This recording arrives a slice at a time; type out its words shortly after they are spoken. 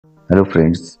Hello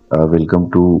friends, welcome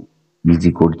to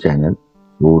Easy Code channel.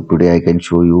 So today I can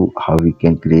show you how we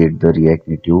can create the React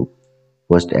Native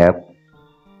first app.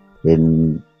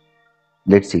 Then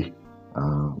let's see.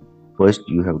 Uh, First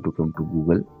you have to come to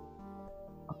Google.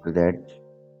 After that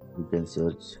you can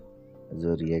search as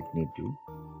a React Native.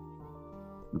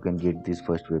 You can get this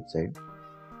first website.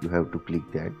 You have to click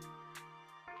that.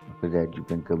 After that you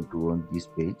can come to on this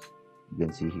page. You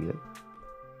can see here.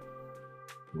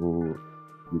 So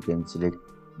you can select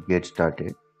get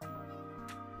started.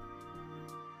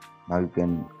 Now you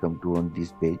can come to on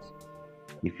this page.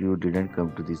 If you didn't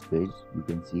come to this page, you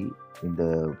can see in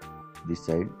the this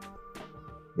side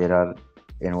there are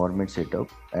environment setup,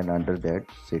 and under that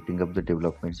setting up the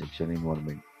development section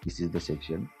environment. This is the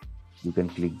section. You can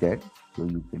click that, so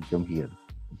you can come here.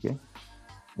 Okay,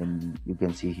 then you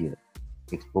can see here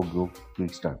Expo Group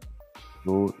Quick Start.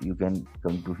 So you can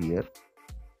come to here.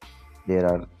 There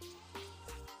are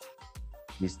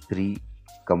these three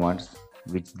commands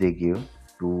which they give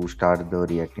to start the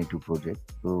React Native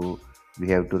project. So we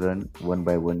have to run one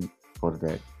by one. For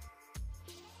that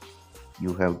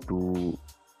you have to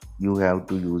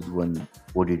use one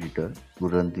code editor to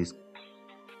run these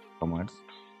commands.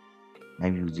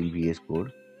 I'm using VS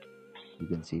Code. You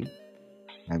can see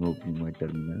I'm opening my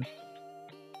terminal.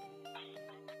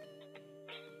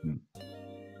 Hmm.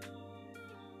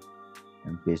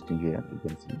 I'm pasting here. You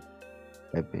can see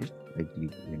I paste. I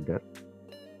click enter.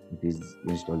 It is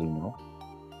installing now.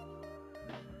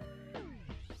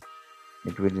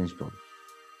 It will install.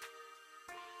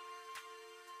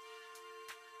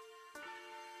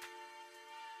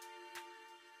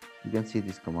 You can see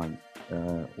this command.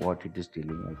 What it is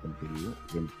telling, I can tell you.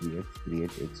 npx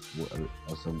create expo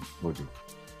awesome project.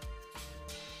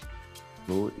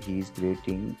 So he is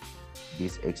creating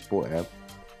this Expo app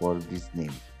for this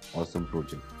name, awesome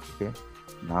project. Okay.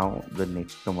 Now the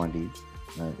next command is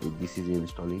if this is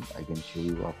installing. I can show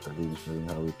you after the installing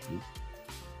how it is.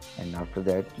 And after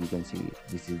that you can see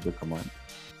this is the command.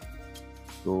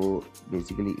 So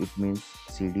basically it means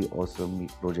cd awesome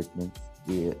project means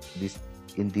this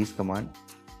in this command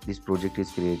this project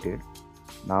is created.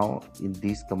 Now in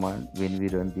this command when we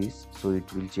run this, so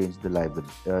it will change the library,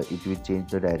 it will change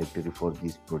the directory for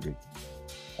this project.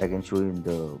 I can show you in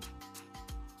the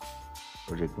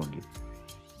project only.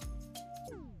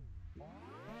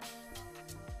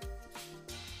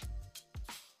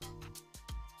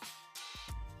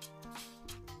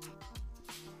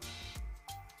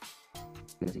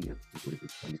 You can see here the project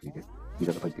is file is created. These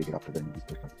are the files created after running this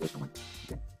first command.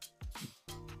 Okay.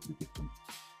 You click on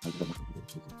now the most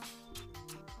complicated.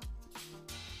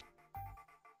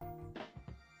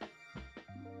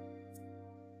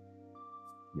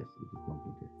 Yes, it is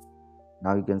completed.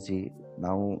 Now you can see,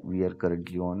 now we are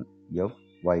currently on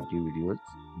FYT videos.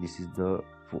 This is the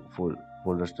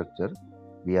folder structure.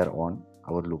 We are on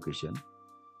our location,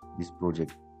 this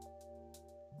project.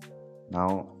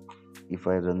 Now if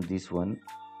I run this one,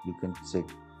 you can check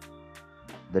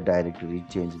the directory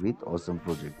change with awesome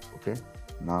project. Okay,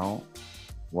 now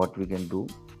what we can do,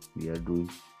 we are doing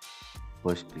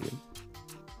first clear.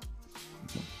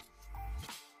 Okay.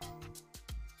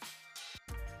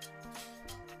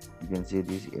 You can see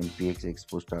this npx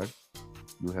expo start.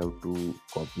 You have to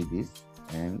copy this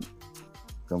and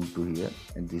come to here,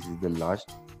 and this is the last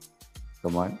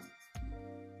command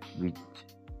which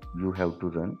you have to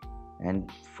run.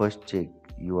 And first check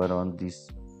you are on this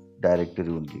directory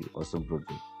only, awesome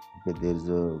project. Okay, there's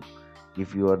a,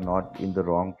 if you are not in the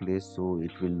wrong place, so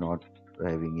it will not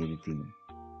having anything.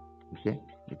 Okay,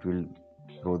 it will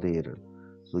throw the error.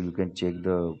 So you can check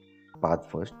the path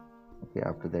first. Okay,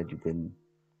 after that you can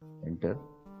enter.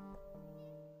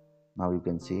 Now you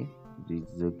can see it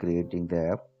is creating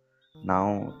the app.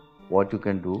 Now what you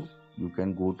can do, you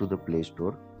can go to the Play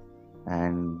Store,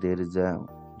 and there is a,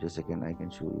 just a second, I can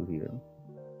show you here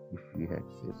if we had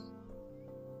access.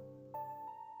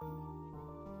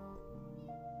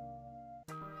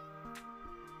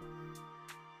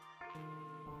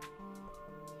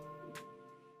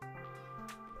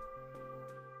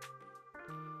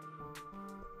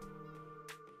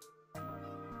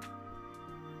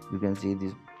 You can see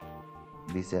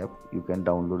this app. You can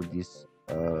download this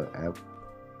app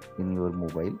in your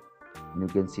mobile, and you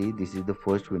can see this is the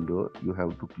first window. You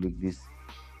have to click this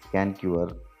scan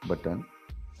QR button,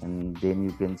 and then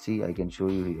you can see, I can show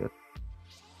you here,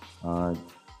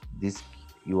 this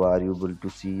you are able to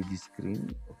see the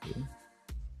screen. Okay,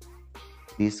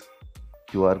 this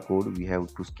QR code we have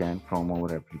to scan from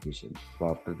our application.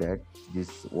 So after that,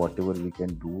 this whatever we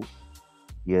can do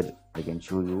here, I can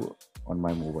show you on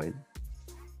my mobile.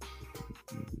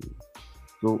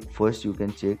 So first you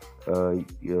can check,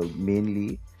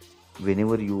 mainly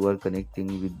whenever you are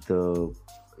connecting with the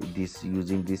this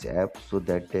using this app, so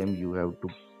that time you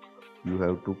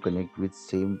have to connect with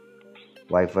same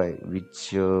Wi-Fi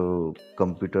which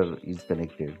computer is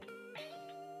connected.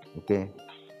 Okay,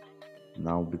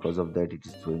 now because of that it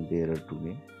is showing the error to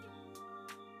me.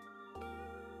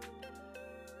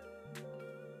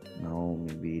 Now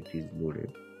maybe it is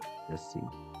loaded. Let's see.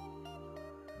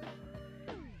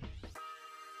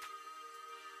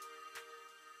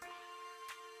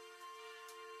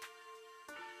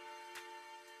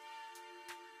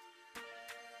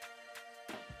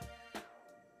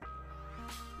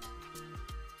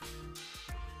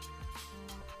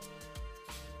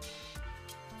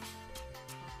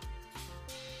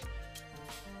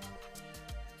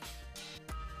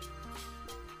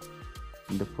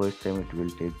 In the first time it will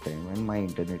take time, and my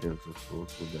internet also slow,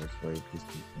 so that's why it is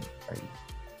taking time.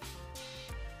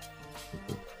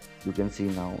 Okay, you can see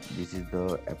now this is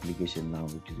the application now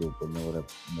which is open over a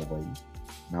mobile.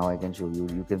 Now I can show you.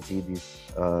 You can see this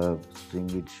string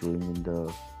it's showing in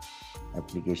the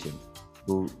application.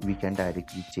 So we can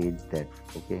directly change that.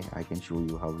 Okay, I can show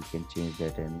you how we can change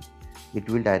that, and it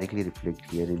will directly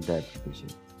reflect here in the application.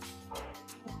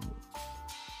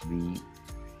 We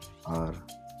are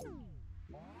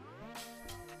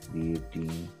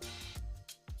creating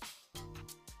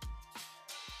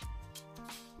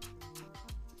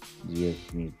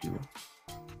React Native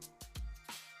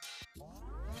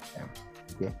app.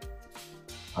 Okay,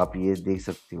 आप ये देख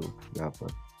सकते हो यहाँ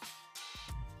पर.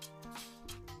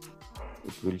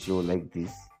 It will show like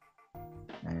this,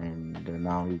 and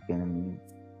now you can,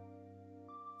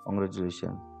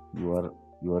 congratulations,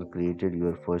 you are created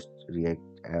your first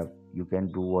React app. You can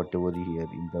do whatever here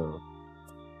in the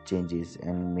changes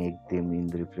and make them in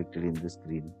reflected in the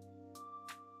screen.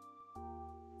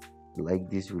 Like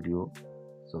this video,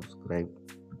 subscribe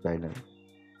to channel.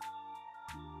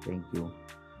 Thank you.